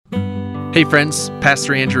Hey friends,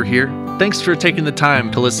 Pastor Andrew here. Thanks for taking the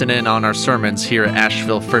time to listen in on our sermons here at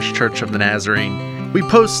Asheville First Church of the Nazarene. We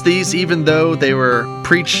post these even though they were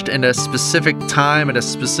preached in a specific time at a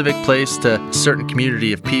specific place to a certain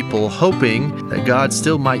community of people, hoping that God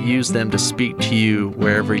still might use them to speak to you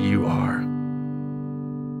wherever you are.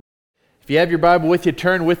 If you have your Bible with you,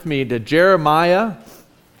 turn with me to Jeremiah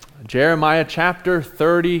chapter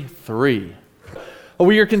 33.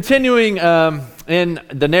 We are continuing in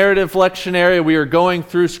the narrative lectionary. We are going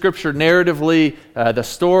through Scripture narratively, the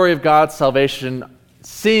story of God's salvation,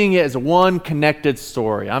 seeing it as one connected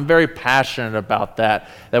story. I'm very passionate about that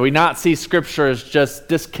we not see Scripture as just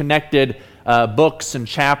disconnected books and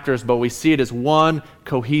chapters, but we see it as one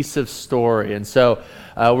cohesive story. And so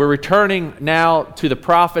we're returning now to the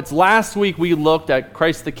prophets. Last week we looked at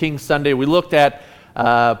Christ the King Sunday. We looked at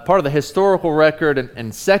part of the historical record in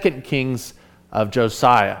 2 Kings of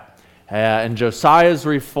Josiah and Josiah's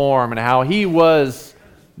reform and how he was,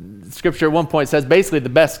 Scripture at one point says, basically the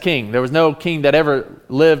best king. There was no king that ever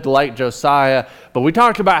lived like Josiah, but we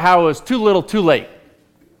talked about how it was too little too late.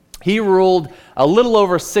 He ruled a little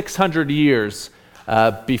over 600 years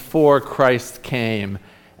before Christ came,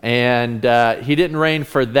 and he didn't reign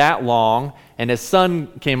for that long, and his son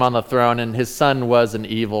came on the throne, and his son was an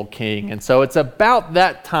evil king. And so it's about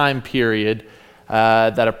that time period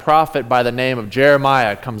that a prophet by the name of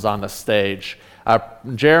Jeremiah comes on the stage.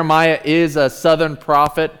 Jeremiah is a southern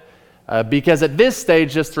prophet because at this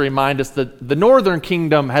stage, just to remind us, that the northern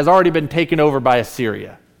kingdom has already been taken over by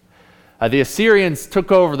Assyria. The Assyrians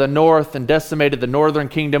took over the north and decimated the northern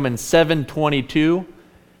kingdom in 722,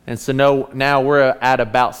 and so now we're at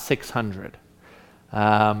about 600.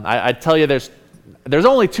 I tell you, there's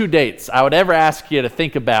only two dates I would ever ask you to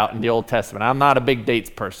think about in the Old Testament. I'm not a big dates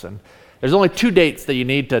person. There's only two dates that you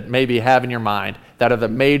need to maybe have in your mind that are the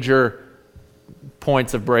major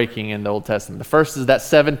points of breaking in the Old Testament. The first is that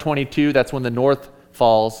 722, that's when the north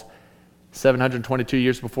falls, 722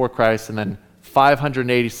 years before Christ, and then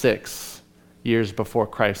 586 years before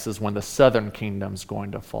Christ is when the southern kingdom's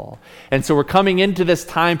going to fall. And so we're coming into this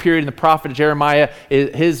time period in the prophet Jeremiah.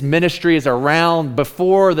 His ministry is around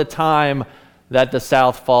before the time that the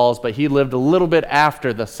south falls, but he lived a little bit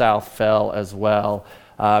after the south fell as well.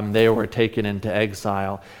 They were taken into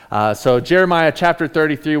exile. So Jeremiah chapter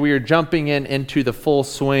 33, we are jumping into the full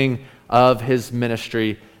swing of his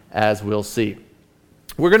ministry, as we'll see.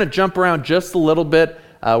 We're going to jump around just a little bit.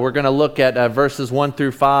 We're going to look at verses 1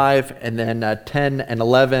 through 5, and then 10 and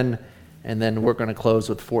 11, and then we're going to close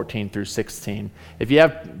with 14 through 16. If you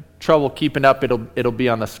have trouble keeping up, it'll be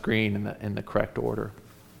on the screen in the correct order.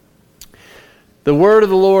 The word of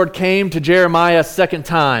the Lord came to Jeremiah a second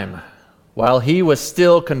time, while he was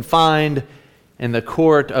still confined in the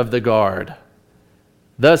court of the guard.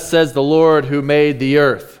 Thus says the Lord who made the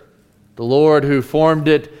earth, the Lord who formed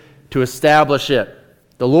it to establish it.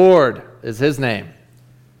 The Lord is his name.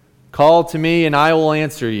 Call to me, and I will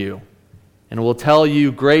answer you, and will tell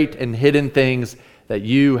you great and hidden things that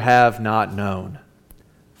you have not known.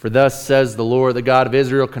 For thus says the Lord, the God of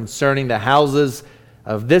Israel, concerning the houses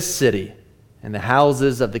of this city and the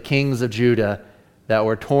houses of the kings of Judah, that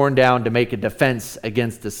were torn down to make a defense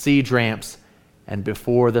against the siege ramps and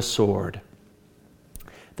before the sword.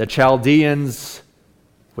 The Chaldeans,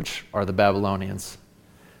 which are the Babylonians,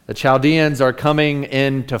 the Chaldeans are coming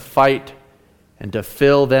in to fight and to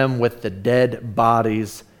fill them with the dead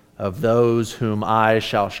bodies of those whom I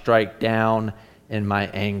shall strike down in my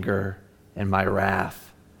anger and my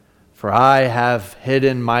wrath. For I have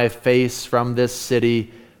hidden my face from this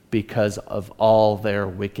city because of all their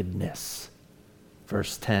wickedness.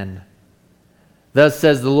 Verse 10, thus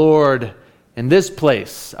says the Lord, in this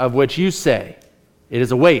place of which you say, it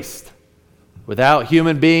is a waste, without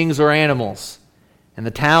human beings or animals, and the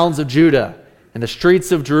towns of Judah and the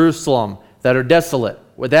streets of Jerusalem that are desolate,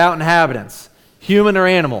 without inhabitants, human or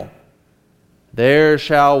animal, there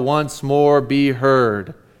shall once more be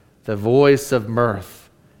heard the voice of mirth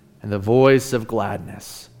and the voice of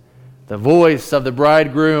gladness, the voice of the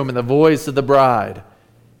bridegroom and the voice of the bride,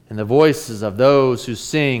 and the voices of those who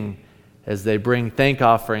sing as they bring thank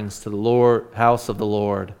offerings to the house of the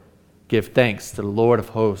Lord. Give thanks to the Lord of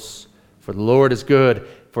hosts, for the Lord is good,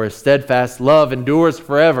 for his steadfast love endures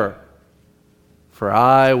forever. For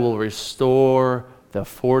I will restore the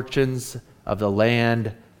fortunes of the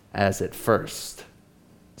land as at first,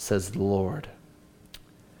 says the Lord.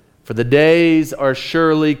 For the days are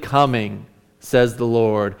surely coming, says the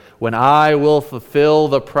Lord, when I will fulfill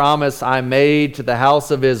the promise I made to the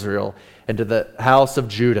house of Israel and to the house of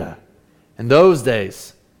Judah. In those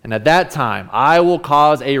days, and at that time, I will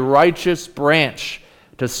cause a righteous branch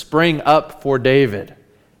to spring up for David,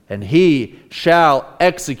 and he shall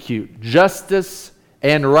execute justice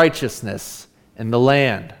and righteousness in the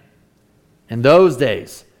land. In those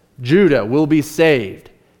days, Judah will be saved,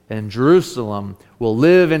 and Jerusalem will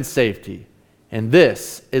live in safety. And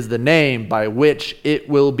this is the name by which it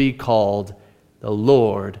will be called: the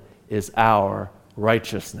Lord is our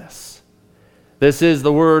righteousness. This is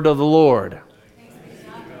the word of the Lord.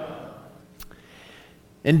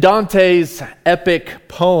 In Dante's epic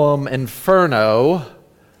poem Inferno,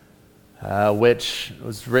 which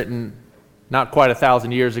was written not quite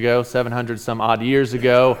 1,000 years ago, 700 some odd years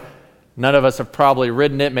ago, none of us have probably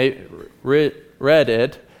read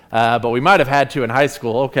it, but we might have had to in high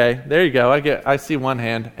school. Okay, there you go. I see one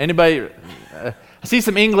hand. Anybody? I see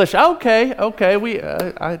some English. Okay.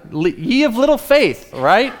 Ye of little faith,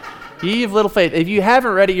 right? Ye of little faith. If you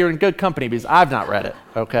haven't read it, you're in good company because I've not read it.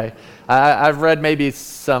 Okay, I've read maybe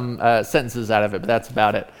some sentences out of it, but that's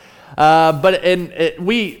about it.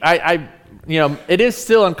 It is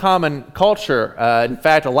still in common culture. In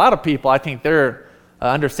fact, a lot of people, I think, their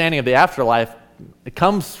understanding of the afterlife, it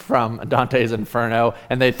comes from Dante's Inferno,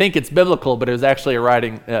 and they think it's biblical, but it was actually a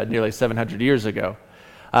writing nearly 700 years ago.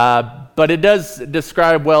 But it does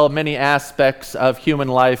describe well many aspects of human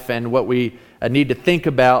life and what we need to think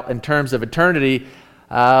about in terms of eternity.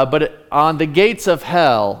 But on the gates of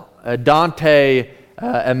hell, Dante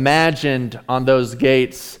imagined on those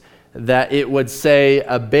gates that it would say,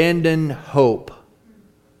 "Abandon hope,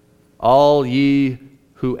 all ye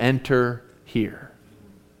who enter here."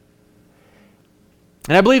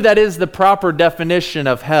 And I believe that is the proper definition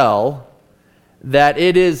of hell, that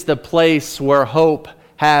it is the place where hope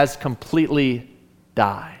has completely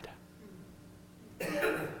died.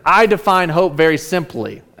 I define hope very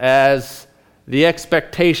simply as the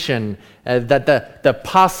expectation that the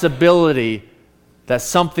possibility that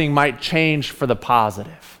something might change for the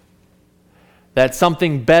positive, that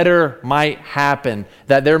something better might happen,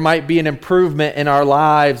 that there might be an improvement in our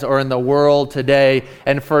lives or in the world today.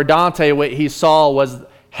 And for Dante, what he saw was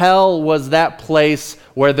hell was that place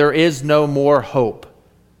where there is no more hope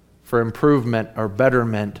for improvement or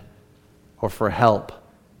betterment or for help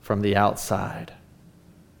from the outside.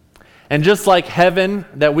 And just like heaven,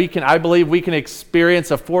 I believe we can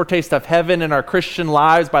experience a foretaste of heaven in our Christian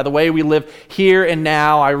lives by the way we live here and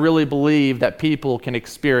now. I really believe that people can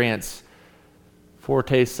experience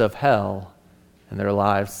foretastes of hell in their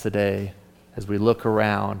lives today as we look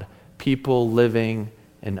around, people living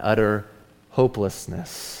in utter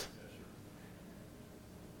hopelessness.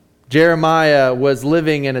 Jeremiah was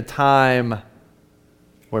living in a time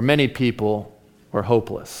where many people were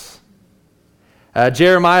hopeless.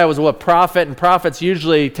 Jeremiah was a prophet, and prophets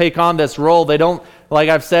usually take on this role. They don't, like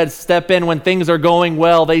I've said, step in when things are going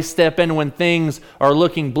well. They step in when things are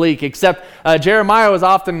looking bleak. Except Jeremiah was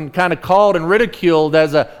often kind of called and ridiculed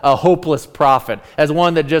as a hopeless prophet, as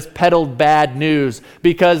one that just peddled bad news,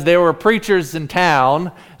 because there were preachers in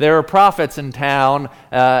town, there were prophets in town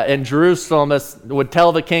in Jerusalem that would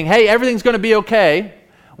tell the king, "Hey, everything's going to be okay.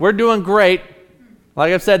 We're doing great.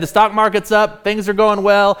 Like I've said, the stock market's up, things are going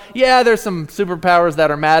well. Yeah, there's some superpowers that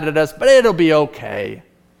are mad at us, but it'll be okay."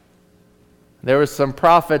 There were some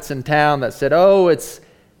prophets in town that said, "Oh, it's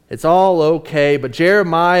all okay." But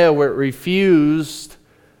Jeremiah refused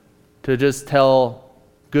to just tell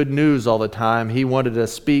good news all the time. He wanted to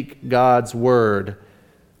speak God's word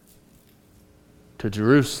to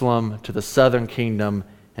Jerusalem, to the southern kingdom,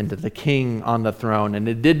 and to the king on the throne. And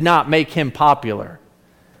it did not make him popular.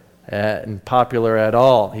 And popular at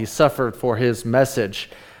all. He suffered for his message.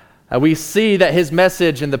 We see that his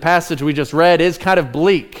message in the passage we just read is kind of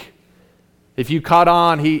bleak. If you caught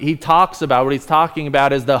on, he talks about what he's talking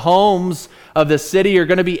about is the homes of the city are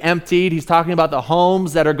going to be emptied. He's talking about the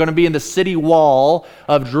homes that are going to be in the city wall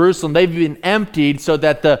of Jerusalem. They've been emptied so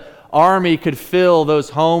that the army could fill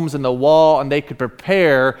those homes in the wall and they could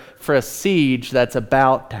prepare for a siege that's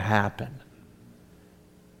about to happen.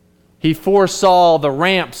 He foresaw the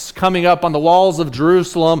ramps coming up on the walls of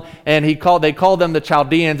Jerusalem, and they called them the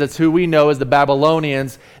Chaldeans. It's who we know as the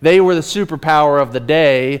Babylonians. They were the superpower of the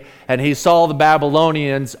day, and he saw the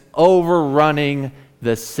Babylonians overrunning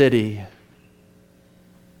the city.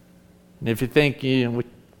 And if you think,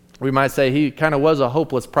 we might say he kind of was a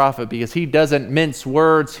hopeless prophet because he doesn't mince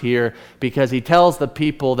words here, because he tells the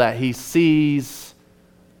people that he sees,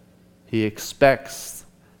 he expects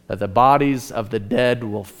that the bodies of the dead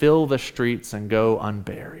will fill the streets and go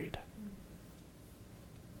unburied.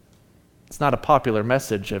 It's not a popular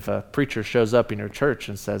message if a preacher shows up in your church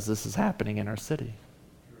and says this is happening in our city.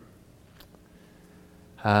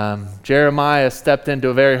 Jeremiah stepped into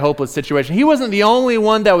a very hopeless situation. He wasn't the only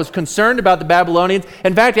one that was concerned about the Babylonians.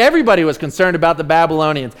 In fact, everybody was concerned about the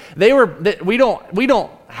Babylonians. We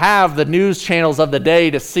don't have the news channels of the day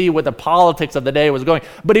to see what the politics of the day was going,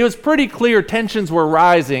 but it was pretty clear tensions were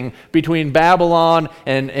rising between Babylon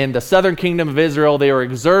and the southern kingdom of Israel. They were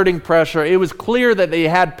exerting pressure. It was clear that they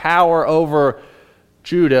had power over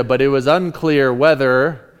Judah, but it was unclear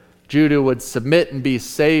whether Judah would submit and be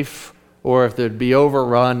safe or if they'd be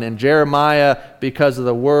overrun. And Jeremiah, because of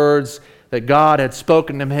the words that God had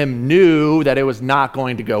spoken to him, knew that it was not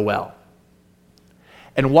going to go well.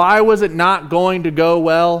 And why was it not going to go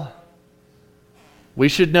well? We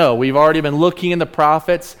should know. We've already been looking in the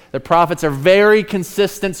prophets. The prophets are very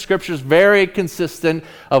consistent. Scripture's very consistent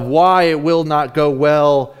of why it will not go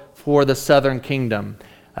well for the southern kingdom.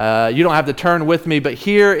 You don't have to turn with me, but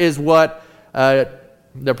here is what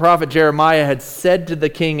the prophet Jeremiah had said to the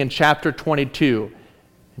king in chapter 22.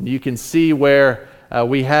 And you can see where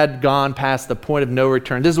we had gone past the point of no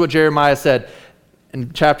return. This is what Jeremiah said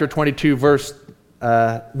in chapter 22, verse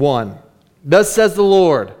 1. Thus says the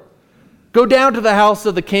Lord, go down to the house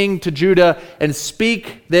of the king to Judah and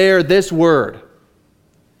speak there this word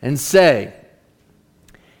and say,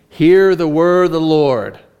 hear the word of the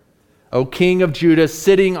Lord, O King of Judah,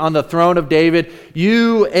 sitting on the throne of David,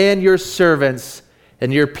 you and your servants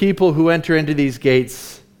and your people who enter into these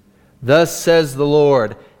gates. Thus says the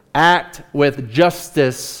Lord, act with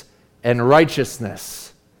justice and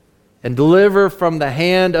righteousness, and deliver from the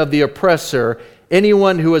hand of the oppressor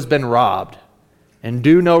anyone who has been robbed, and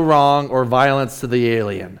do no wrong or violence to the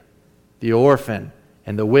alien, the orphan,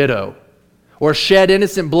 and the widow, or shed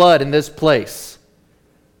innocent blood in this place.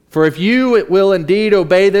 For if you will indeed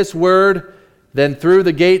obey this word, then through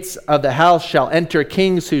the gates of the house shall enter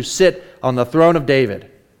kings who sit on the throne of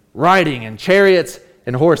David, riding in chariots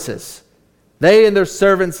and horses, they and their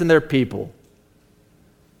servants and their people.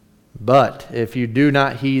 But if you do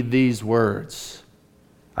not heed these words,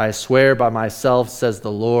 I swear by myself, says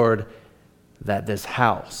the Lord, that this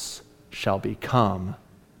house shall become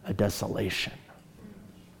a desolation.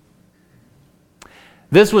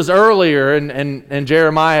 This was earlier in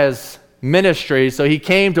Jeremiah's ministry, so he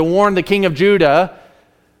came to warn the king of Judah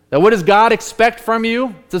that what does God expect from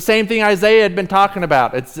you? It's the same thing Isaiah had been talking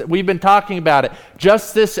about. We've been talking about it.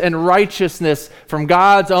 Justice and righteousness from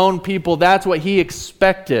God's own people. That's what he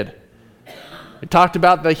expected. We talked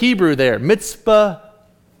about the Hebrew there, mitzvah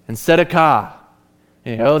and tzedakah.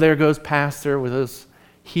 There goes pastor with those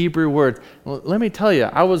Hebrew words. Well, let me tell you,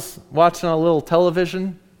 I was watching a little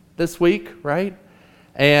television this week, right?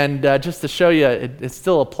 And just to show you, it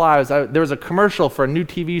still applies. There was a commercial for a new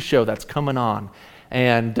TV show that's coming on.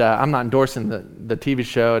 And I'm not endorsing the TV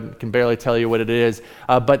show and can barely tell you what it is.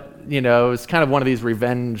 But, it's kind of one of these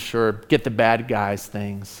revenge or get the bad guys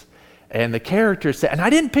things. And the character said, and I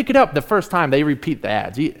didn't pick it up the first time. They repeat the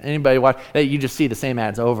ads. Anybody watch? You just see the same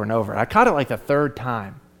ads over and over. I caught it like the third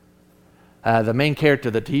time. The main character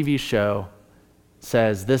of the TV show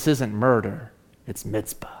says, this isn't murder, it's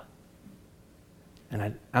mitzvah.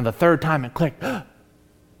 And on the third time it clicked,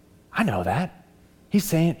 I know that. He's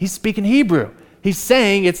speaking Hebrew. He's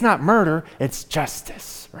saying it's not murder, it's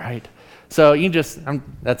justice, right? So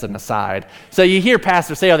that's an aside. So you hear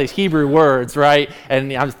pastors say all these Hebrew words, right?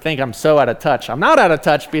 And I think I'm so out of touch. I'm not out of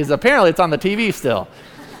touch because apparently it's on the TV still.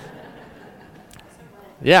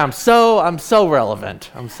 Yeah, I'm so relevant.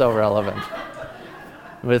 I'm so relevant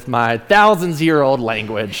with my thousands-year-old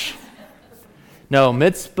language. No,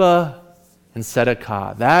 mitzvah and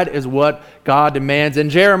tzedakah. That is what God demands. And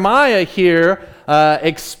Jeremiah here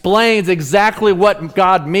explains exactly what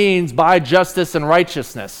God means by justice and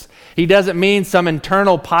righteousness. He doesn't mean some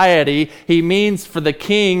internal piety. He means for the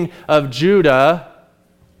king of Judah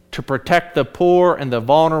to protect the poor and the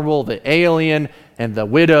vulnerable, the alien and the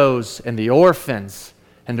widows and the orphans,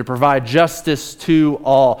 and to provide justice to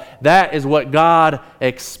all. That is what God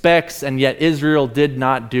expects, and yet Israel did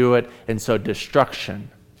not do it, and so destruction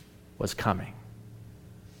was coming.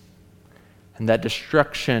 And that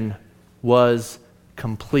destruction was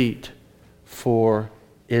complete for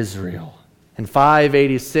Israel. In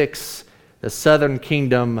 586, the southern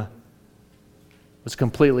kingdom was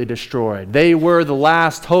completely destroyed. They were the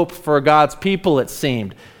last hope for God's people, it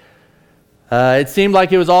seemed. It seemed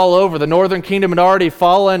like it was all over. The northern kingdom had already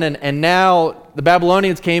fallen, and now the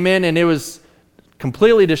Babylonians came in, and it was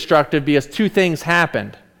completely destructive because two things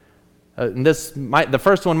happened. The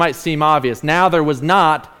first one might seem obvious. Now there was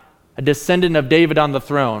not a descendant of David on the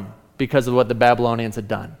throne because of what the Babylonians had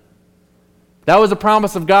done. That was a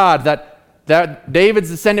promise of God that David's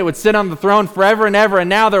descendant would sit on the throne forever and ever, and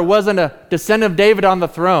now there wasn't a descendant of David on the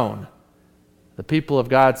throne. The people of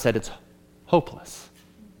God said it's hopeless.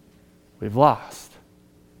 We've lost.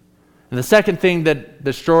 And the second thing that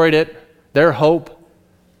destroyed it, their hope,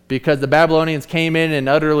 because the Babylonians came in and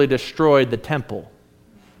utterly destroyed the temple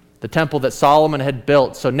that Solomon had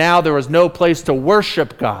built. So now there was no place to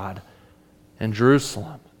worship God in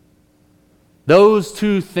Jerusalem. Those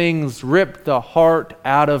two things ripped the heart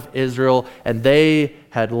out of Israel, and they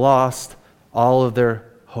had lost all of their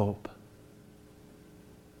hope.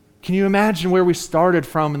 Can you imagine where we started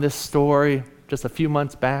from in this story just a few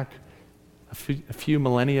months back, a few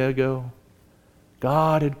millennia ago?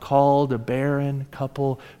 God had called a barren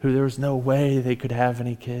couple who there was no way they could have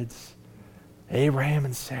any kids. Abraham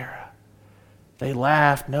and Sarah. They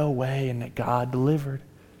laughed, no way, and God delivered.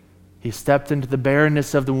 He stepped into the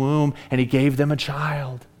barrenness of the womb and he gave them a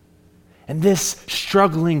child. And this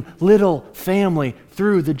struggling little family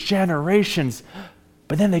through the generations,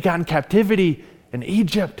 but then they got in captivity in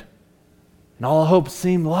Egypt and all hope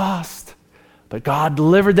seemed lost. But God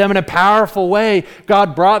delivered them in a powerful way.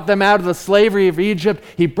 God brought them out of the slavery of Egypt.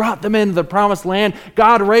 He brought them into the promised land.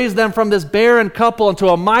 God raised them from this barren couple into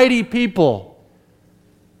a mighty people.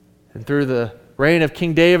 And through the reign of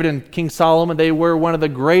King David and King Solomon, they were one of the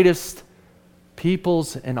greatest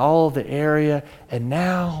peoples in all of the area. And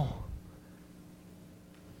now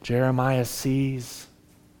Jeremiah sees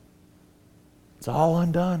it's all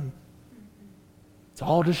undone. It's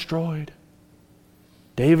all destroyed.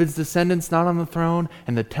 David's descendants not on the throne,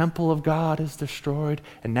 and the temple of God is destroyed,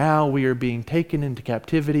 and now we are being taken into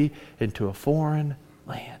captivity into a foreign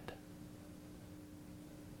land.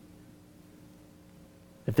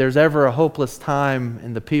 If there's ever a hopeless time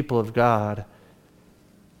in the people of God,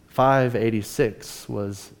 586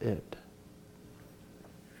 was it.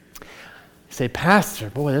 You say, Pastor,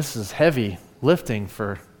 boy, this is heavy lifting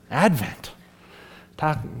for Advent.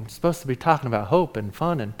 I'm supposed to be talking about hope and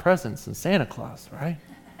fun and presents and Santa Claus, right?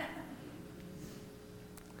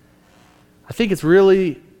 I think it's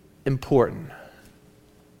really important.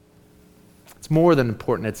 It's more than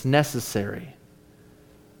important, it's necessary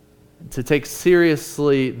to take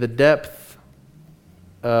seriously the depth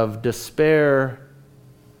of despair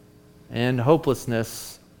and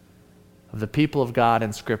hopelessness of the people of God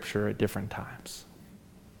in Scripture at different times.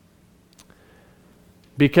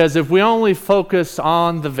 Because if we only focus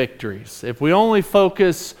on the victories, if we only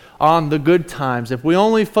focus on the good times, if we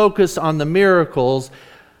only focus on the miracles,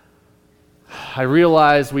 I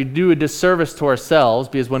realize we do a disservice to ourselves,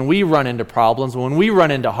 because when we run into problems, when we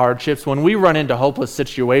run into hardships, when we run into hopeless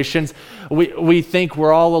situations, we think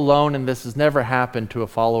we're all alone and this has never happened to a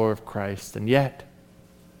follower of Christ. And yet,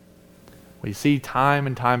 we see time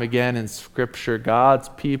and time again in Scripture, God's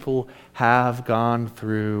people have gone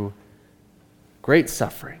through great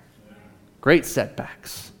suffering, great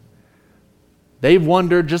setbacks. They've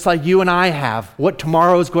wondered, just like you and I have, what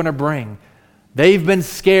tomorrow is going to bring. They've been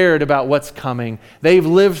scared about what's coming. They've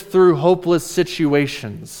lived through hopeless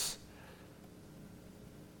situations.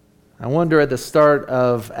 I wonder at the start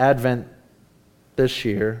of Advent this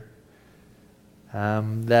year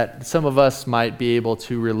that some of us might be able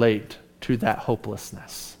to relate to that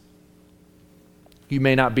hopelessness. You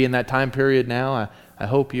may not be in that time period now. I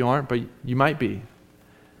hope you aren't, but you might be.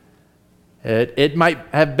 It might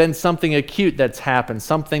have been something acute that's happened,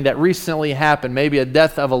 something that recently happened, maybe a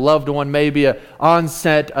death of a loved one, maybe an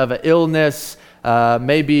onset of an illness,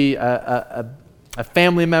 maybe a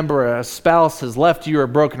family member or a spouse has left you or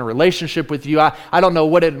broken a relationship with you. I don't know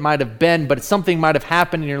what it might have been, but something might have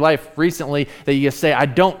happened in your life recently that you say, I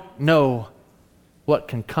don't know what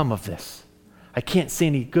can come of this. I can't see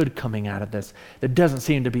any good coming out of this. There doesn't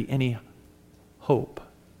seem to be any hope.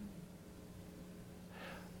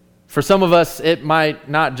 For some of us, it might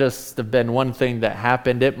not just have been one thing that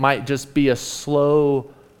happened. It might just be a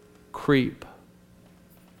slow creep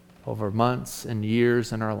over months and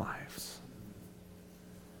years in our lives.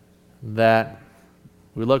 That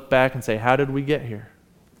we look back and say, how did we get here?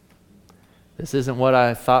 This isn't what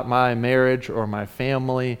I thought my marriage or my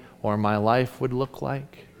family or my life would look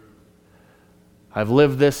like. I've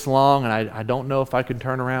lived this long and I don't know if I can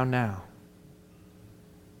turn around now.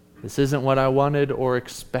 This isn't what I wanted or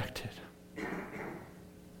expected.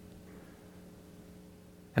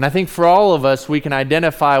 And I think for all of us, we can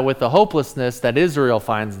identify with the hopelessness that Israel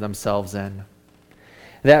finds themselves in.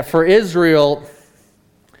 That for Israel,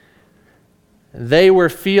 they were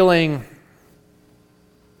feeling,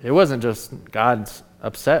 it wasn't just God's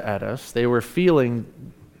upset at us, they were feeling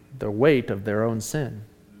the weight of their own sin.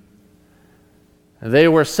 They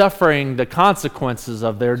were suffering the consequences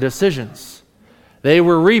of their decisions. They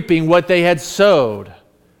were reaping what they had sowed.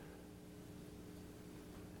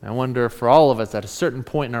 I wonder if for all of us at a certain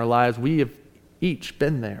point in our lives, we have each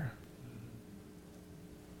been there.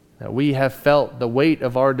 That we have felt the weight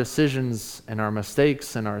of our decisions and our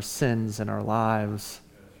mistakes and our sins in our lives.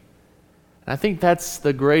 And I think that's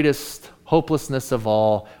the greatest hopelessness of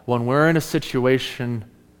all, when we're in a situation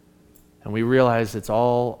and we realize it's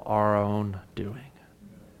all our own doing.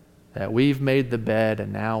 That we've made the bed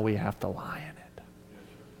and now we have to lie in it.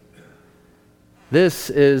 This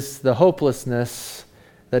is the hopelessness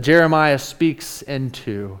that Jeremiah speaks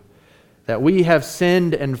into, that we have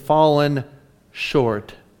sinned and fallen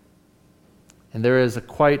short, and there is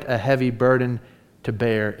quite a heavy burden to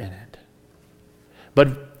bear in it.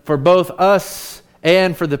 But for both us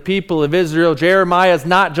and for the people of Israel, Jeremiah is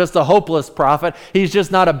not just a hopeless prophet. He's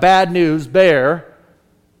just not a bad news bearer.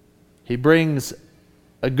 He brings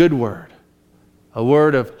a good word, a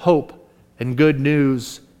word of hope and good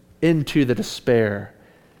news into the despair.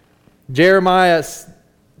 Jeremiah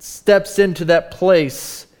steps into that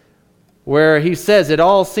place where he says it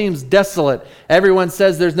all seems desolate. Everyone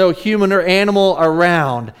says there's no human or animal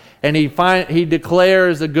around. And he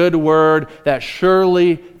declares a good word that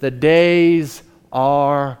surely the days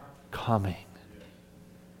are coming.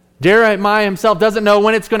 Jeremiah himself doesn't know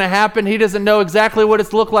when it's going to happen. He doesn't know exactly what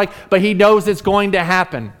it's looked like, but he knows it's going to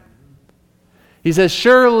happen. He says,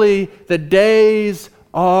 surely the days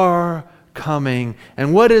are coming.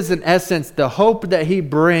 And what is, in essence, the hope that he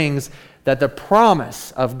brings, that the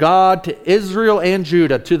promise of God to Israel and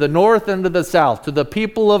Judah, to the north and to the south, to the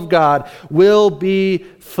people of God, will be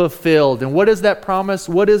fulfilled. And what is that promise?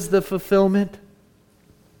 What is the fulfillment?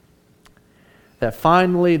 That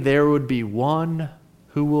finally there would be one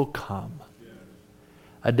who will come,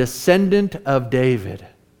 a descendant of David.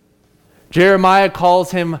 Jeremiah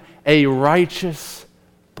calls him a righteous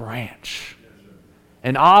branch,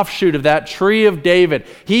 an offshoot of that tree of David.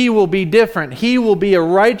 He will be different. He will be a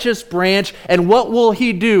righteous branch. And what will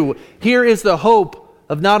he do? Here is the hope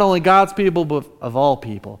of not only God's people, but of all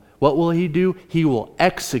people. What will he do? He will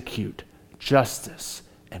execute justice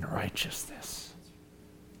and righteousness.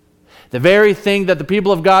 The very thing that the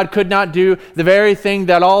people of God could not do, the very thing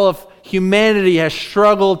that all of humanity has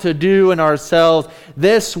struggled to do in ourselves,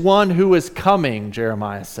 this one who is coming,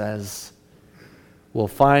 Jeremiah says, will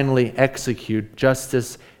finally execute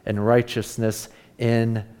justice and righteousness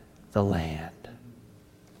in the land.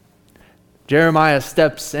 Jeremiah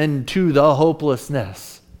steps into the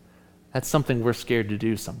hopelessness. That's something we're scared to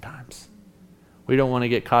do sometimes. We don't want to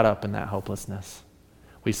get caught up in that hopelessness.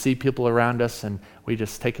 We see people around us and we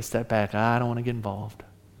just take a step back. I don't want to get involved.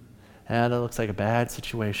 That looks like a bad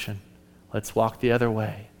situation. Let's walk the other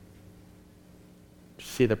way.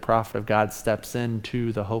 See, the prophet of God steps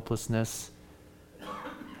into the hopelessness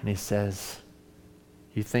and he says,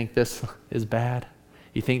 you think this is bad?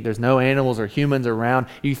 You think there's no animals or humans around?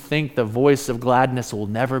 You think the voice of gladness will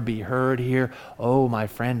never be heard here? Oh, my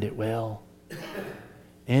friend, it will.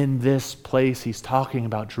 In this place, he's talking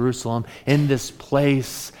about Jerusalem. In this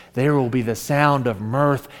place, there will be the sound of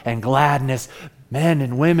mirth and gladness. Men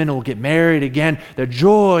and women will get married again. The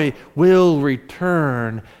joy will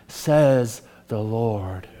return, says the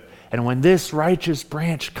Lord. And when this righteous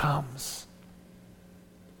branch comes,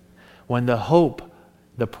 when the hope,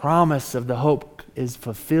 the promise of the hope is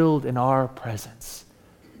fulfilled in our presence,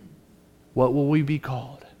 what will we be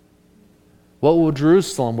called? What will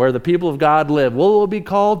Jerusalem, where the people of God live, what will it be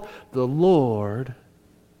called? The Lord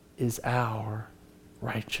is our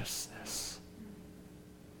righteousness.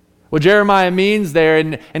 What Jeremiah means there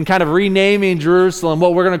in kind of renaming Jerusalem,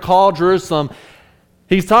 what we're going to call Jerusalem,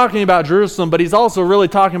 he's talking about Jerusalem, but he's also really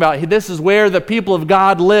talking about this is where the people of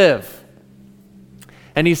God live.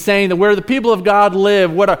 And he's saying that where the people of God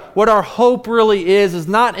live, what our hope really is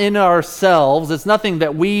not in ourselves. It's nothing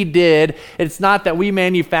that we did. It's not that we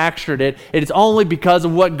manufactured it. It's only because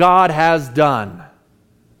of what God has done.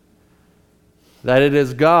 That it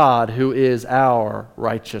is God who is our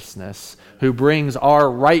righteousness, who brings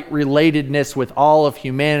our right relatedness with all of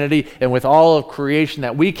humanity and with all of creation,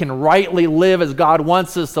 that we can rightly live as God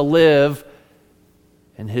wants us to live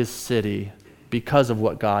in His city because of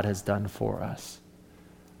what God has done for us.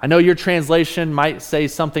 I know your translation might say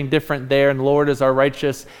something different there, and Lord is our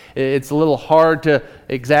righteous. It's a little hard to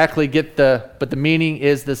exactly get but the meaning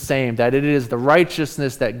is the same, that it is the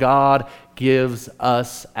righteousness that God gives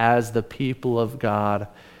us as the people of God,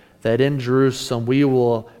 that in Jerusalem we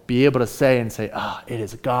will be able to say, it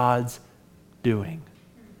is God's doing.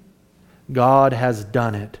 God has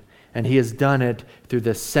done it, and He has done it through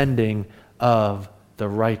the sending of the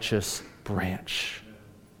righteous branch.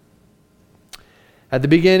 At the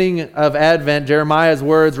beginning of Advent, Jeremiah's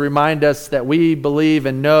words remind us that we believe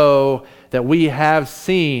and know that we have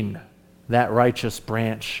seen that righteous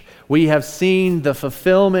branch. We have seen the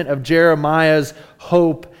fulfillment of Jeremiah's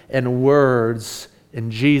hope and words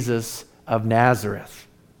in Jesus of Nazareth.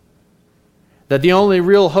 That the only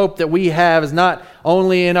real hope that we have is not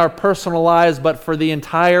only in our personal lives, but for the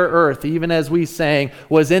entire earth, even as we sang,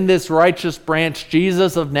 was in this righteous branch,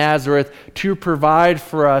 Jesus of Nazareth, to provide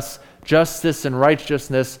for us justice and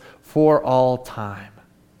righteousness for all time.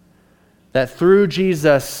 That through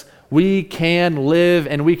Jesus, we can live,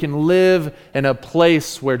 and we can live in a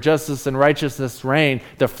place where justice and righteousness reign,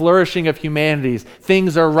 the flourishing of humanities.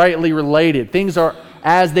 Things are rightly related. Things are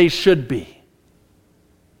as they should be.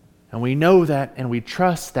 And we know that and we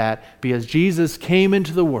trust that because Jesus came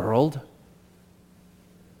into the world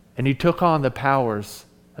and he took on the powers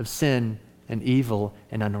of sin and evil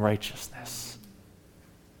and unrighteousness.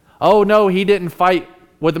 Oh no, he didn't fight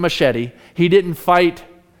with a machete. He didn't fight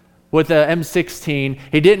with an M16.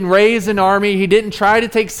 He didn't raise an army. He didn't try to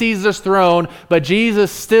take Caesar's throne. But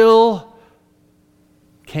Jesus still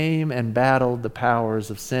came and battled the powers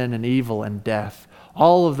of sin and evil and death.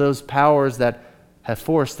 All of those powers that have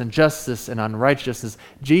forced injustice and unrighteousness,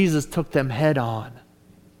 Jesus took them head on.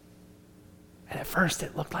 And at first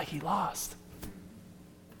it looked like he lost.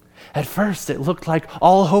 At first it looked like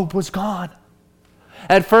all hope was gone.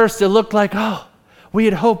 At first it looked like, we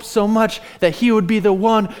had hoped so much that he would be the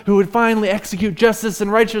one who would finally execute justice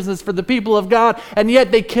and righteousness for the people of God, and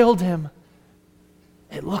yet they killed him.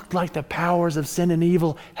 It looked like the powers of sin and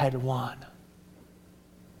evil had won.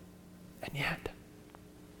 And yet,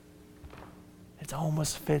 it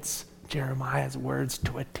almost fits Jeremiah's words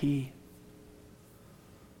to a T.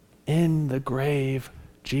 In the grave,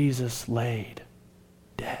 Jesus laid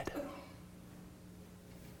dead.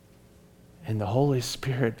 And the Holy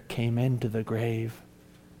Spirit came into the grave.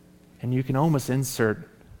 And you can almost insert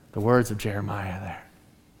the words of Jeremiah there.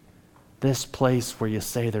 This place where you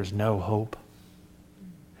say there's no hope.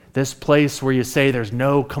 This place where you say there's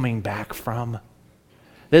no coming back from.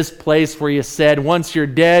 This place where you said once you're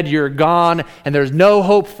dead, you're gone, and there's no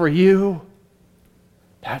hope for you.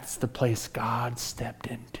 That's the place God stepped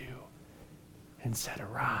into and said,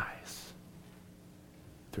 arise.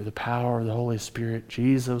 Through the power of the Holy Spirit,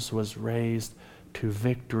 Jesus was raised to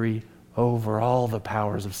victory over all the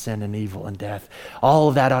powers of sin and evil and death. All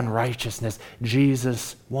of that unrighteousness,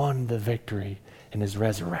 Jesus won the victory in his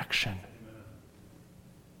resurrection.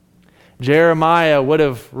 Jeremiah would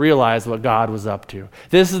have realized what God was up to.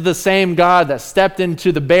 This is the same God that stepped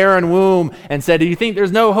into the barren womb and said, do you think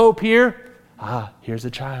there's no hope here? Here's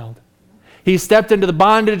a child. He stepped into the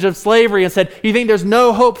bondage of slavery and said, you think there's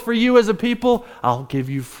no hope for you as a people? I'll give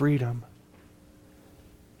you freedom.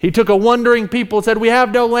 He took a wandering people and said, we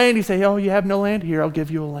have no land. He said, you have no land? Here, I'll give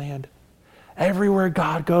you a land. Everywhere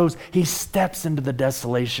God goes, he steps into the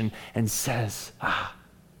desolation and says,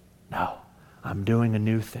 no, I'm doing a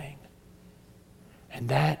new thing. And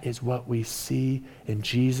that is what we see in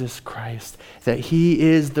Jesus Christ, that he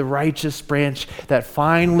is the righteous branch that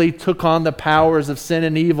finally took on the powers of sin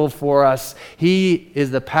and evil for us. He is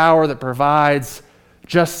the power that provides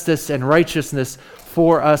justice and righteousness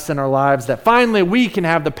for us in our lives, that finally we can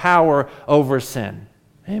have the power over sin.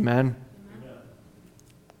 Amen.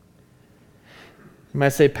 You might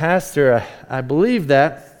say, Pastor, I believe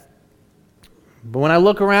that, but when I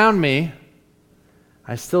look around me,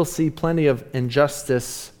 I still see plenty of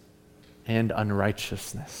injustice and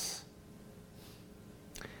unrighteousness.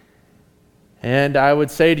 And I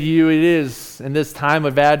would say to you, it is in this time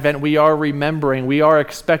of Advent, we are remembering, we are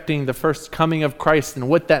expecting the first coming of Christ and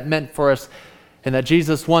what that meant for us, and that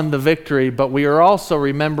Jesus won the victory, but we are also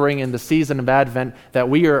remembering in the season of Advent that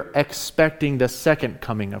we are expecting the second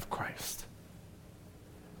coming of Christ.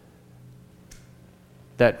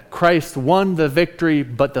 That Christ won the victory,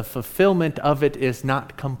 but the fulfillment of it is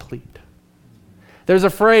not complete. There's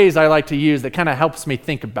a phrase I like to use that kind of helps me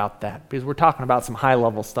think about that, because we're talking about some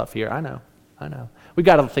high-level stuff here. I know. We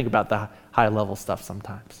got to think about the high-level stuff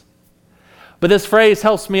sometimes. But this phrase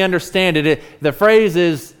helps me understand it. The phrase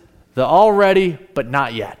is the already, but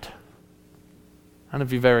not yet. I don't know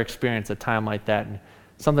if you've ever experienced a time like that. And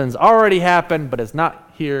something's already happened, but it's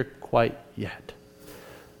not here quite yet.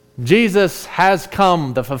 Jesus has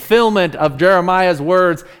come. The fulfillment of Jeremiah's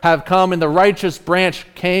words have come, and the righteous branch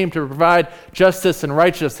came to provide justice and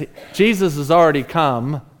righteousness. Jesus has already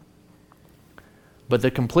come, but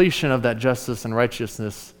the completion of that justice and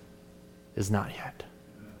righteousness is not yet.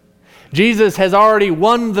 Jesus has already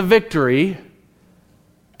won the victory,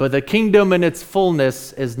 but the kingdom in its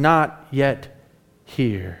fullness is not yet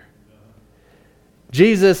here.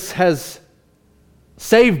 Jesus has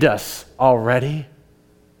saved us already,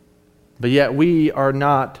 but yet we are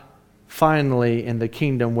not finally in the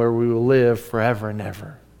kingdom where we will live forever and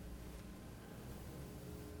ever.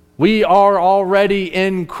 We are already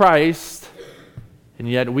in Christ, and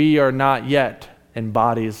yet we are not yet in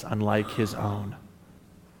bodies unlike his own.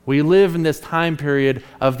 We live in this time period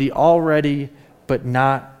of the already but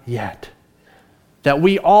not yet. That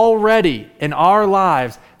we already in our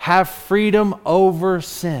lives have freedom over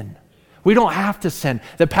sin. We don't have to sin.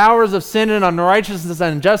 The powers of sin and unrighteousness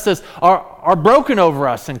and injustice are broken over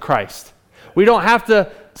us in Christ. We don't have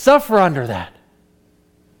to suffer under that.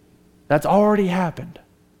 That's already happened.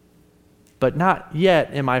 But not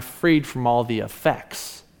yet am I freed from all the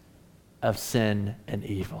effects of sin and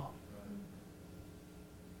evil.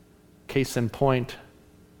 Case in point,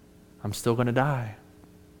 I'm still going to die.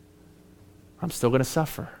 I'm still going to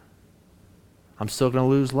suffer. I'm still going to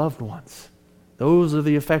lose loved ones. Those are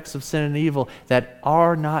the effects of sin and evil that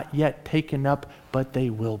are not yet taken up, but they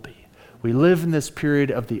will be. We live in this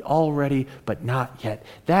period of the already, but not yet.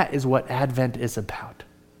 That is what Advent is about.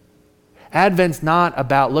 Advent's not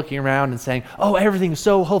about looking around and saying, oh, everything's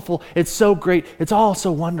so hopeful, it's so great, it's all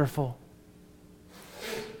so wonderful.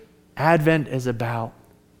 Advent is about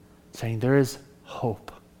saying there is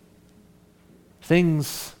hope.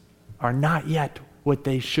 Things are not yet what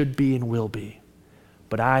they should be and will be,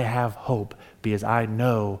 but I have hope because I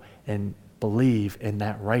know and believe in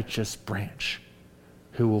that righteous branch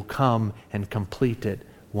who will come and complete it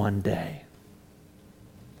one day.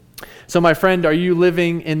 So, my friend, are you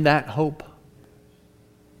living in that hope?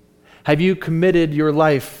 Have you committed your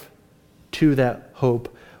life to that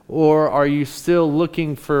hope? Or are you still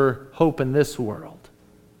looking for hope in this world?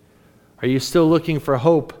 Are you still looking for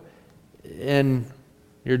hope in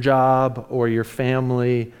your job or your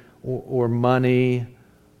family or money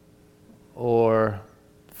or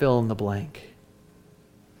fill in the blank?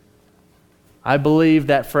 I believe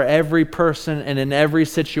that for every person and in every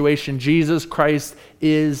situation, Jesus Christ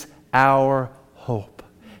is our hope.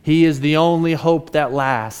 He is the only hope that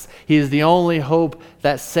lasts. He is the only hope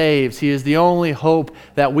that saves. He is the only hope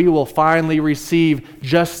that we will finally receive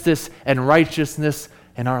justice and righteousness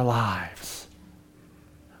in our lives.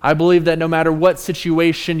 I believe that no matter what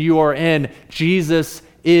situation you are in, Jesus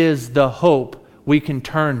is the hope we can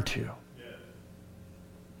turn to.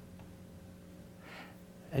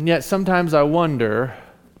 And yet sometimes I wonder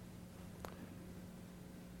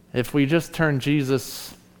if we just turn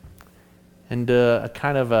Jesus into a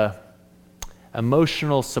kind of a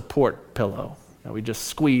emotional support pillow that we just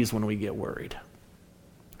squeeze when we get worried.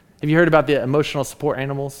 Have you heard about the emotional support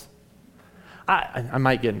animals? I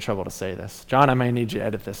might get in trouble to say this. John, I may need you to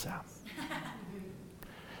edit this out.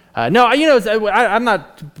 No, I'm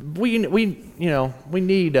not. We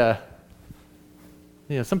need.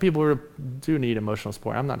 Some people do need emotional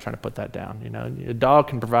support. I'm not trying to put that down. A dog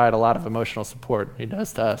can provide a lot of emotional support. He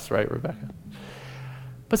does to us, right, Rebecca?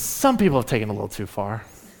 But some people have taken it a little too far.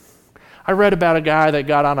 I read about a guy that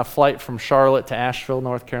got on a flight from Charlotte to Asheville,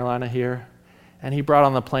 North Carolina here, and he brought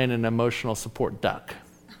on the plane an emotional support duck.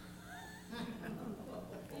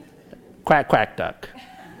 Quack, quack, duck.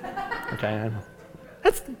 Okay,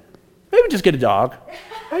 maybe just get a dog.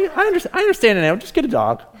 I understand it now. Just get a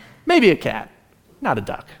dog. Maybe a cat, not a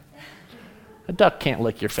duck. A duck can't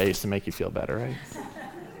lick your face and make you feel better,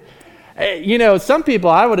 right? Some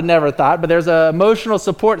people I would have never thought, but there's emotional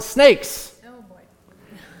support snakes. Oh boy.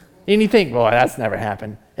 And you think, boy, that's never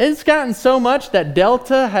happened. It's gotten so much that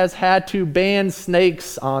Delta has had to ban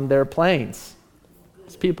snakes on their planes.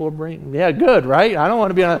 People bring, good, right? I don't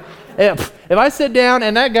want to be on if I sit down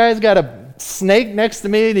and that guy's got a snake next to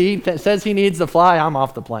me and he says he needs to fly, I'm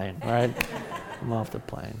off the plane, right? I'm off the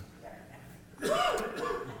plane.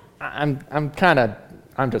 I'm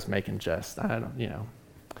just making jest. I don't,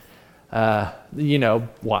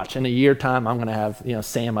 watch. In a year time, I'm going to have,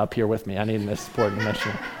 Sam up here with me. I need him to support the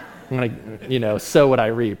mission. I'm going to, sow what I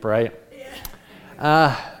reap, right?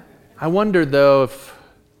 I wonder, though, if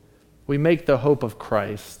we make the hope of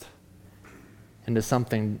Christ into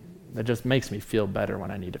something that just makes me feel better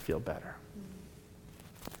when I need to feel better.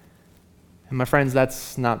 And my friends,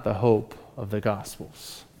 that's not the hope of the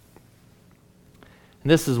Gospels.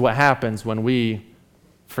 And this is what happens when we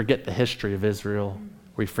forget the history of Israel,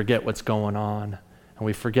 we forget what's going on, and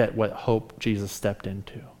we forget what hope Jesus stepped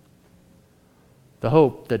into. The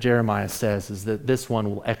hope that Jeremiah says is that this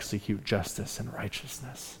one will execute justice and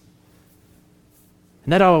righteousness.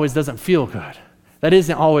 And that always doesn't feel good. That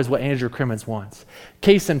isn't always what Andrew Crimmins wants.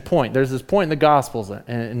 Case in point, there's this point in the Gospels,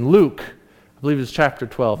 in Luke, I believe it's chapter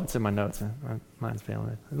 12. It's in my notes. Mine's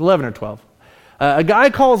failing. 11 or 12. A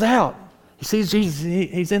guy calls out. He sees Jesus.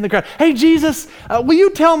 He's in the crowd. Hey, Jesus, will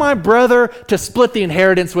you tell my brother to split the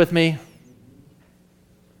inheritance with me?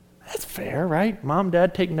 That's fair, right? Mom,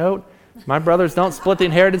 Dad, take note. My brothers don't split the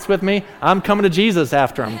inheritance with me. I'm coming to Jesus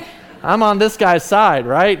after them. I'm on this guy's side,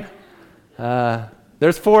 right?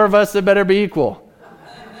 There's 4 of us that better be equal.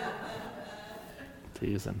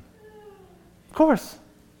 Teasing. Of course.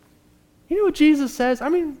 You know what Jesus says? I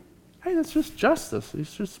mean, hey, that's just justice.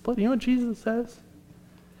 He's just split. You know what Jesus says?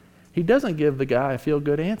 He doesn't give the guy a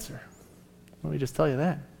feel-good answer. Let me just tell you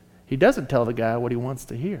that. He doesn't tell the guy what he wants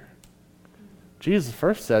to hear. Jesus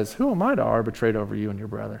first says, who am I to arbitrate over you and your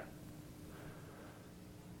brother?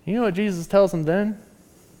 You know what Jesus tells him then?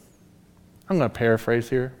 I'm going to paraphrase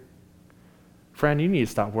here. Friend, you need to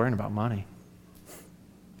stop worrying about money.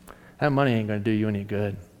 That money ain't going to do you any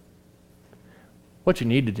good. What you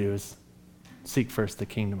need to do is seek first the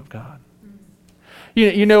kingdom of God.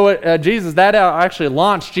 You know what, Jesus, that actually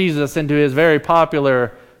launched Jesus into his very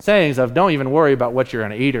popular sayings of don't even worry about what you're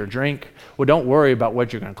going to eat or drink. Well, don't worry about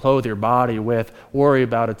what you're going to clothe your body with. Worry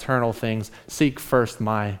about eternal things. Seek first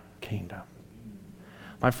my kingdom.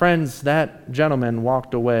 My friends, that gentleman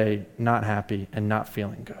walked away not happy and not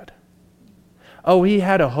feeling good. Oh, he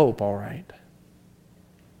had a hope, all right.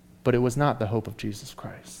 But it was not the hope of Jesus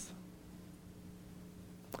Christ.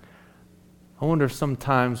 I wonder if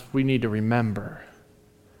sometimes we need to remember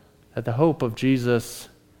that the hope of Jesus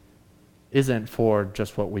isn't for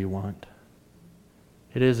just what we want.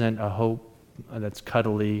 It isn't a hope that's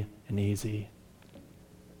cuddly and easy.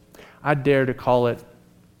 I dare to call it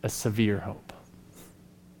a severe hope.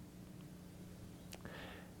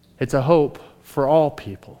 It's a hope for all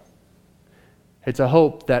people. It's a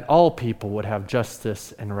hope that all people would have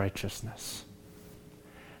justice and righteousness.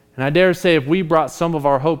 And I dare say if we brought some of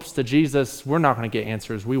our hopes to Jesus, we're not going to get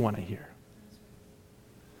answers we want to hear.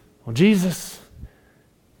 Well, Jesus,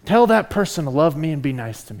 tell that person to love me and be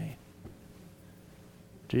nice to me.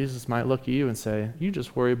 Jesus might look at you and say, you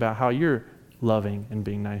just worry about how you're loving and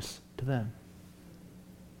being nice to them.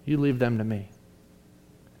 You leave them to me.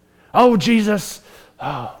 Oh, Jesus,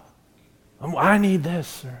 I need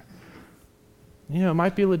this. Or, it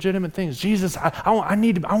might be legitimate things. Jesus, I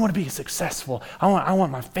want to be successful. I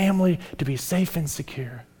want my family to be safe and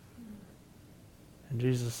secure. And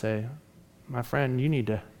Jesus say, my friend, you need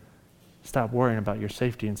to stop worrying about your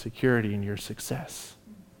safety and security and your success.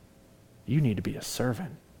 You need to be a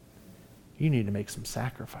servant. You need to make some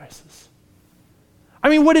sacrifices. I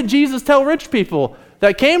mean, what did Jesus tell rich people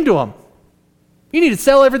that came to him? You need to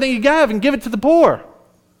sell everything you have and give it to the poor.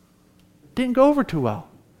 Didn't go over too well.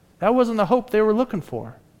 That wasn't the hope they were looking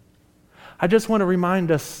for. I just want to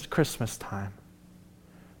remind us Christmas time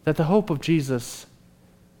that the hope of Jesus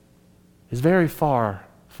is very far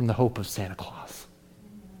from the hope of Santa Claus.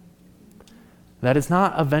 That it's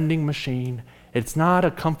not a vending machine. It's not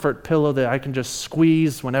a comfort pillow that I can just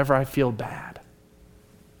squeeze whenever I feel bad.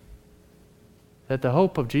 That the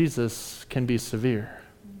hope of Jesus can be severe.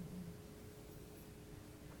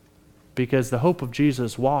 Because the hope of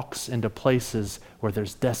Jesus walks into places where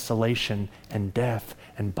there's desolation and death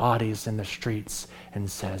and bodies in the streets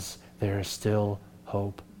and says, there is still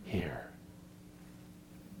hope here.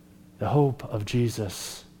 The hope of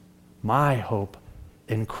Jesus, my hope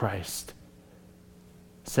in Christ,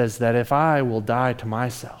 says that if I will die to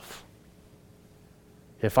myself,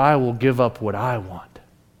 if I will give up what I want,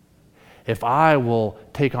 if I will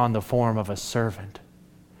take on the form of a servant,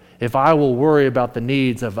 if I will worry about the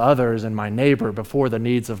needs of others and my neighbor before the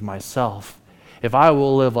needs of myself, if I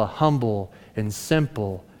will live a humble and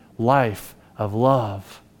simple life of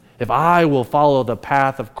love, if I will follow the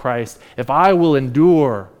path of Christ, if I will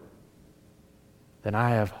endure, then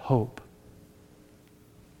I have hope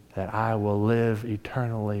that I will live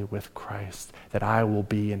eternally with Christ, that I will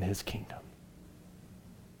be in his kingdom.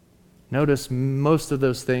 Notice most of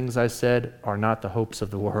those things I said are not the hopes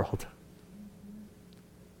of the world,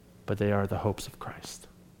 but they are the hopes of Christ.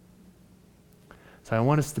 So I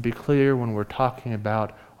want us to be clear when we're talking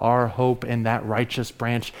about our hope in that righteous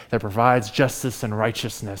branch that provides justice and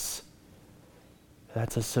righteousness.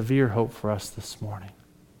 That's a severe hope for us this morning.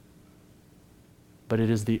 But it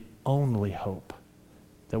is the only hope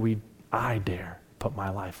that I dare put my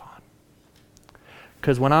life on.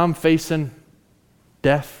 Because when I'm facing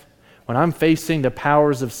death, when I'm facing the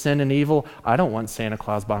powers of sin and evil, I don't want Santa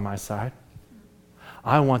Claus by my side.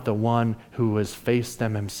 I want the one who has faced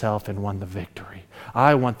them himself and won the victory.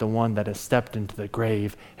 I want the one that has stepped into the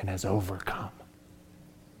grave and has overcome.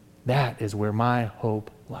 That is where my hope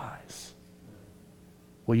lies.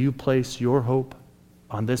 Will you place your hope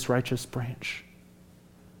on this righteous branch?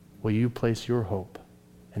 Will you place your hope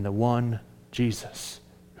in the one, Jesus,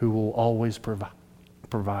 who will always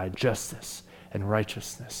provide justice and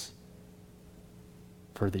righteousness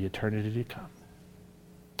for the eternity to come?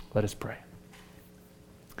 Let us pray.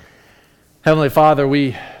 Heavenly Father,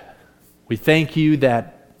 we thank you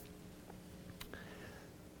that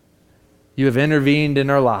you have intervened in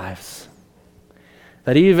our lives.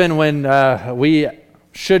 That even when we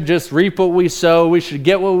should just reap what we sow, we should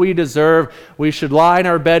get what we deserve, we should lie in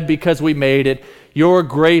our bed because we made it, your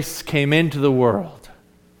grace came into the world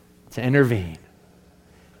to intervene.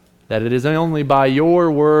 That it is only by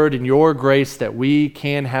your word and your grace that we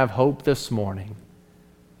can have hope this morning.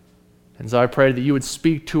 And so I pray that you would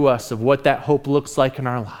speak to us of what that hope looks like in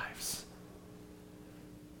our lives.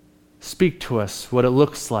 Speak to us what it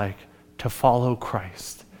looks like to follow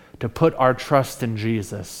Christ, to put our trust in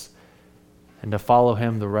Jesus, and to follow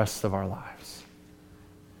him the rest of our lives.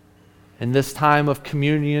 In this time of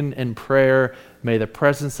communion and prayer, may the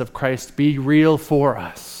presence of Christ be real for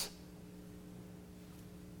us.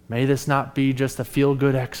 May this not be just a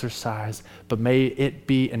feel-good exercise, but may it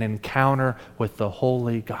be an encounter with the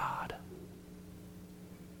holy God.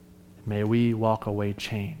 May we walk away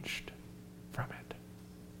changed from it.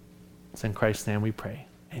 It's in Christ's name we pray.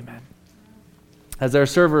 Amen. As our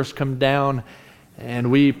servers come down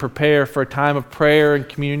and we prepare for a time of prayer and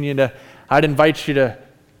communion, I'd invite you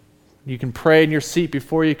can pray in your seat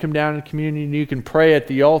before you come down to communion. You can pray at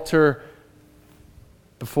the altar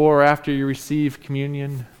before or after you receive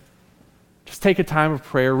communion. Just take a time of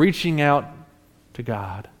prayer, reaching out to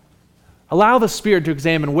God. Allow the Spirit to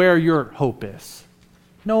examine where your hope is.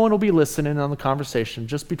 No one will be listening on the conversation,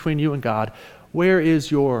 just between you and God. Where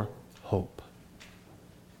is your hope?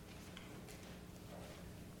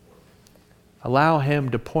 Allow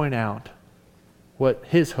him to point out what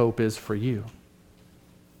his hope is for you.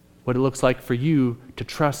 What it looks like for you to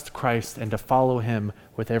trust Christ and to follow him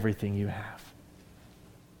with everything you have.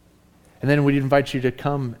 And then we'd invite you to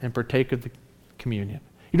come and partake of the communion.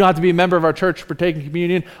 You don't have to be a member of our church to partake in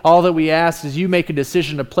communion. All that we ask is you make a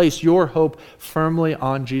decision to place your hope firmly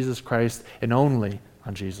on Jesus Christ and only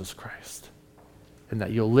on Jesus Christ. And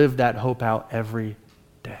that you'll live that hope out every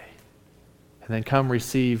day. And then come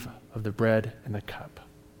receive of the bread and the cup.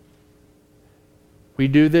 We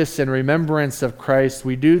do this in remembrance of Christ.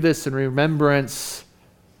 We do this in remembrance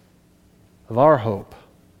of our hope.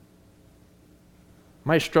 It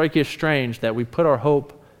might strike you strange that we put our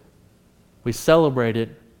hope, we celebrate it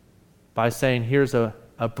by saying, here's a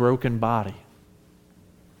broken body.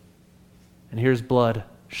 And here's blood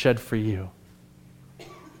shed for you.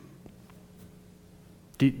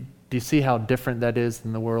 Do you see how different that is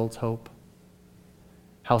than the world's hope?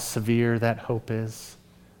 How severe that hope is?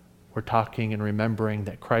 We're talking and remembering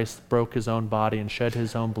that Christ broke his own body and shed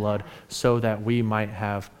his own blood so that we might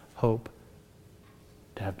have hope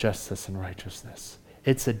to have justice and righteousness.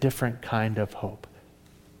 It's a different kind of hope,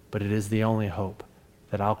 but it is the only hope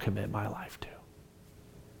that I'll commit my life to.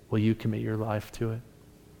 Will you commit your life to it?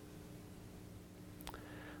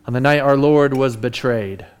 On the night our Lord was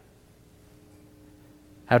betrayed,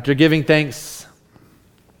 after giving thanks,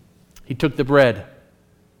 he took the bread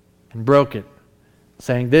and broke it,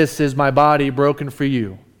 saying, "This is my body broken for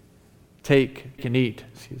you. Take and eat,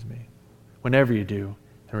 whenever you do,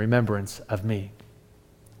 in remembrance of me."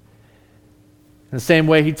 In the same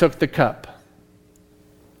way, he took the cup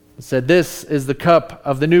and said, "This is the cup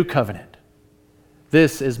of the new covenant.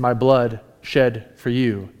 This is my blood shed for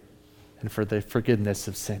you and for the forgiveness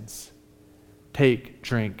of sins. Take,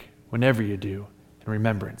 drink, whenever you do, in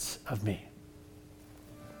remembrance of me."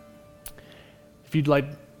 If you'd like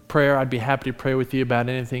prayer, I'd be happy to pray with you about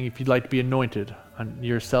anything. If you'd like to be anointed on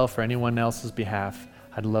yourself or anyone else's behalf,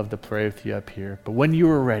 I'd love to pray with you up here. But when you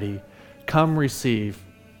are ready, come receive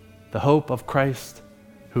the hope of Christ,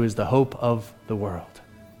 who is the hope of the world.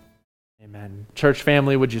 Amen. Church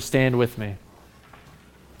family, would you stand with me?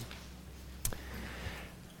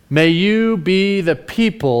 May you be the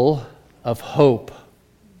people of hope.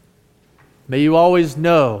 May you always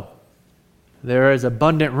know there is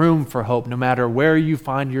abundant room for hope no matter where you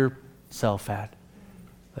find yourself at.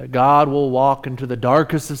 That God will walk into the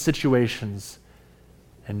darkest of situations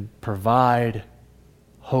and provide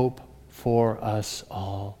hope for us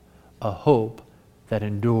all. A hope that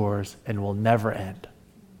endures and will never end.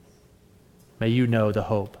 May you know the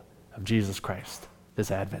hope of Jesus Christ this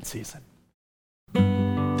Advent season.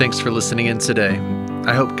 Thanks for listening in today.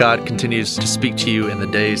 I hope God continues to speak to you in the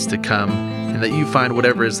days to come and that you find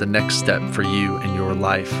whatever is the next step for you in your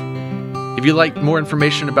life. If you'd like more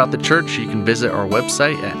information about the church, you can visit our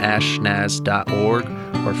website at ashnaz.org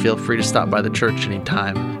or feel free to stop by the church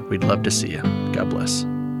anytime. We'd love to see you. God bless.